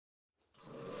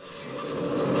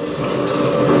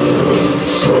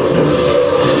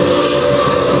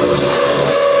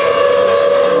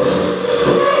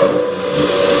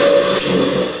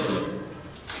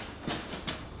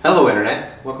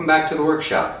the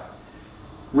workshop.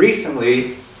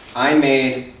 Recently, I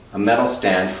made a metal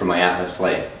stand for my Atlas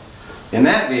lathe. In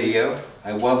that video,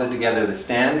 I welded together the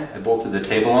stand, I bolted the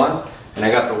table on, and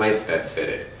I got the lathe bed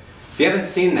fitted. If you haven't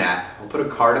seen that, I'll put a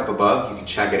card up above, you can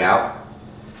check it out.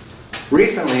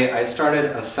 Recently, I started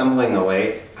assembling the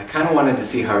lathe. I kind of wanted to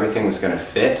see how everything was going to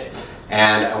fit,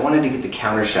 and I wanted to get the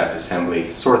countershaft assembly,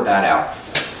 sort that out.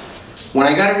 When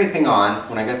I got everything on,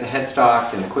 when I got the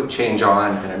headstock and the quick change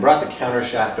on, and I brought the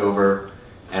countershaft over,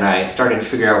 and I started to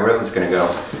figure out where it was going to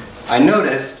go, I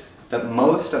noticed that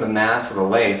most of the mass of the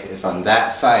lathe is on that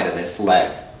side of this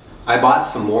leg. I bought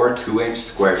some more 2-inch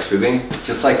square tubing,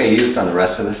 just like I used on the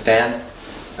rest of the stand.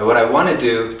 And what I want to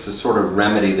do to sort of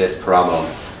remedy this problem,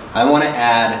 I want to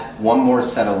add one more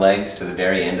set of legs to the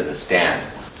very end of the stand.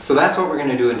 So that's what we're going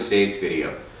to do in today's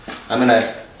video. I'm going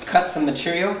to cut some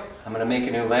material, I'm going to make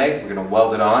a new leg, we're going to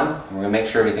weld it on, and we're going to make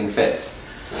sure everything fits.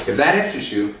 If that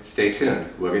interests you, stay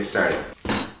tuned. We'll get started.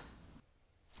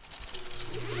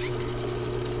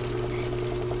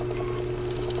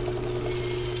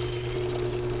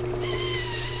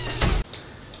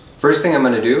 First thing I'm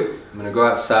going to do, I'm going to go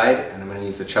outside and I'm going to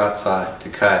use the chop saw to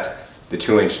cut the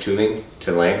 2-inch tubing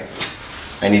to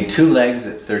length. I need 2 legs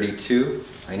at 32,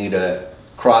 I need a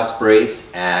cross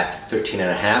brace at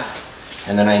 13.5,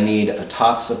 and then I need a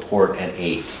top support at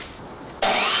 8.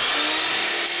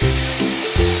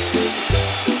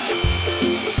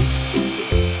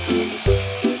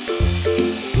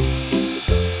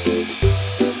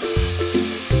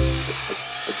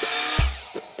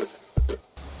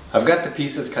 I've got the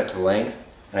pieces cut to length,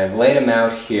 and I've laid them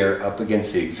out here up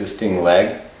against the existing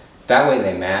leg. That way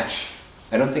they match.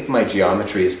 I don't think my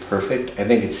geometry is perfect. I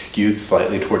think it's skewed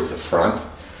slightly towards the front.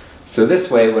 So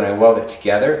this way, when I weld it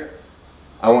together,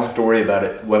 I won't have to worry about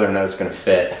it, whether or not it's going to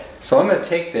fit. So I'm going to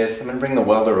take this, I'm going to bring the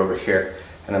welder over here,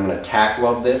 and I'm going to tack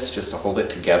weld this just to hold it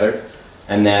together.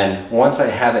 And then once I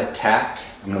have it tacked,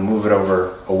 I'm going to move it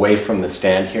over away from the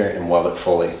stand here and weld it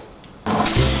fully.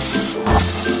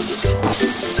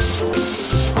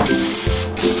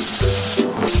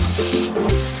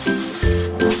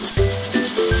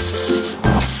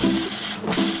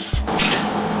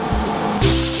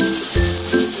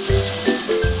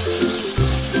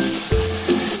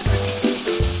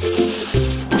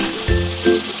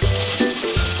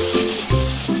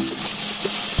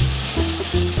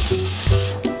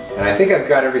 And I think I've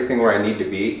got everything where I need to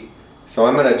be, so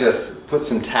I'm going to just put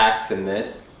some tacks in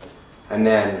this, and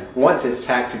then once it's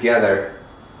tacked together,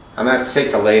 I'm going to have to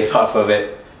take the lathe off of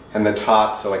it and the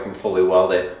top so I can fully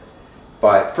weld it.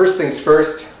 But first things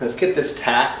first, let's get this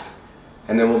tacked,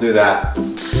 and then we'll do that.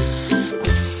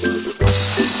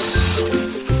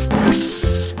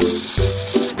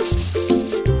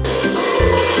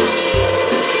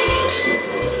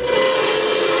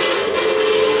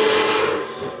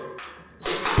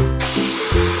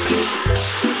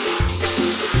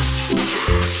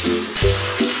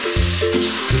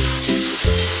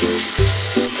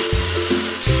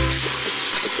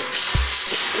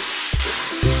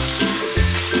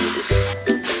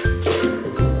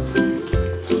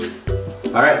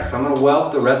 Alright, so I'm going to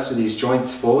weld the rest of these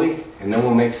joints fully, and then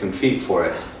we'll make some feet for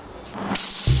it.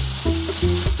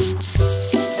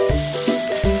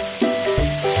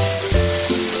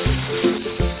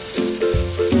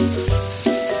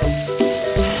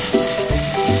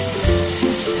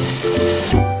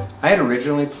 I had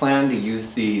originally planned to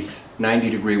use these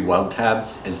 90-degree weld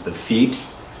tabs as the feet,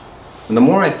 and the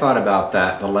more I thought about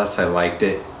that, the less I liked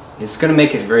it. It's going to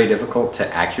make it very difficult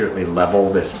to accurately level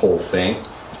this whole thing.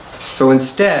 So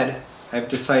instead, I've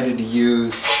decided to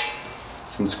use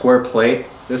some square plate.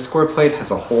 This square plate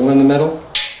has a hole in the middle,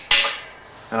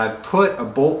 and I've put a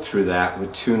bolt through that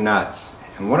with 2 nuts.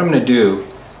 And what I'm going to do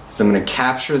is I'm going to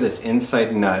capture this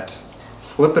inside nut,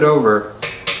 flip it over,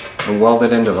 and weld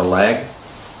it into the leg.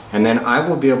 And then I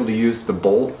will be able to use the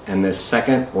bolt and this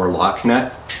second or lock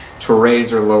nut to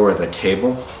raise or lower the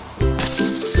table.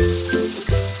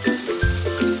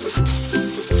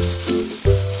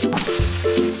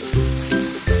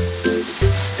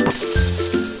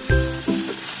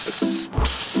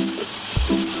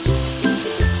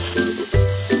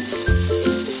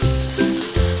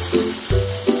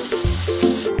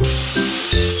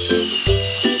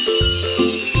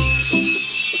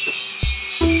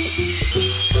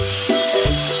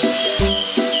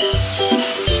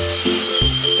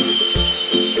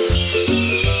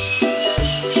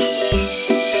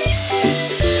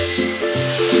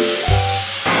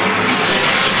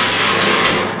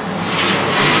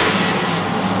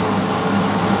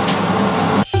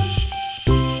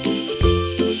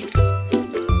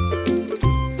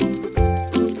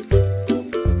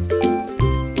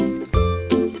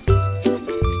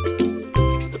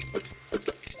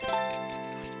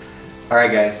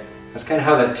 Alright guys, that's kind of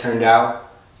how that turned out.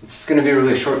 It's going to be a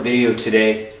really short video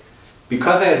today.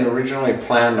 Because I had originally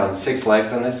planned on 6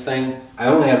 legs on this thing, I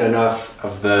only had enough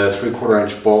of the 3/4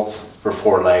 inch bolts for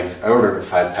 4 legs. I ordered a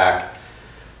 5-pack.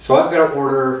 So I've got to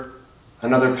order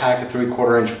another pack of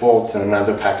 3/4 inch bolts and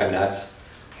another pack of nuts.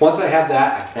 Once I have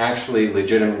that, I can actually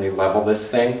legitimately level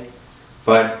this thing.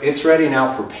 But it's ready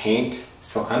now for paint,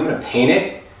 so I'm going to paint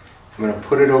it. I'm going to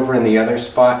put it over in the other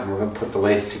spot and we're going to put the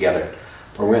lathe together.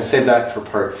 But we're going to save that for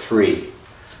part 3.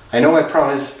 I know I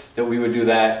promised that we would do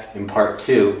that in part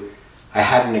 2. I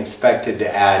hadn't expected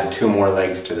to add 2 more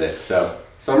legs to this, so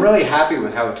I'm really happy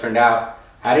with how it turned out.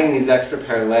 Adding these extra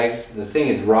pair of legs, the thing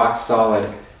is rock solid,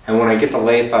 and when I get the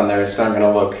lathe on there, it's not going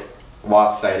to look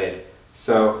lopsided.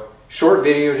 So, short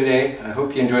video today. I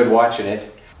hope you enjoyed watching it.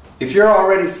 If you're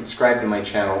already subscribed to my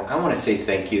channel, I want to say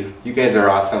thank you. You guys are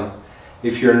awesome.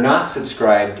 If you're not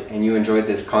subscribed and you enjoyed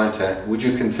this content, would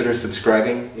you consider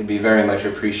subscribing? It'd be very much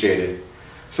appreciated.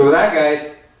 So with that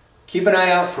guys, keep an eye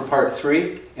out for part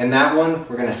 3. In that one,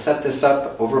 we're going to set this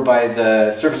up over by the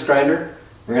surface grinder.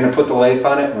 We're going to put the lathe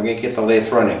on it and we're going to get the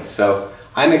lathe running. So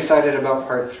I'm excited about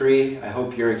part 3. I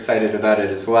hope you're excited about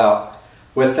it as well.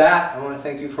 With that, I want to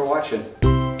thank you for watching.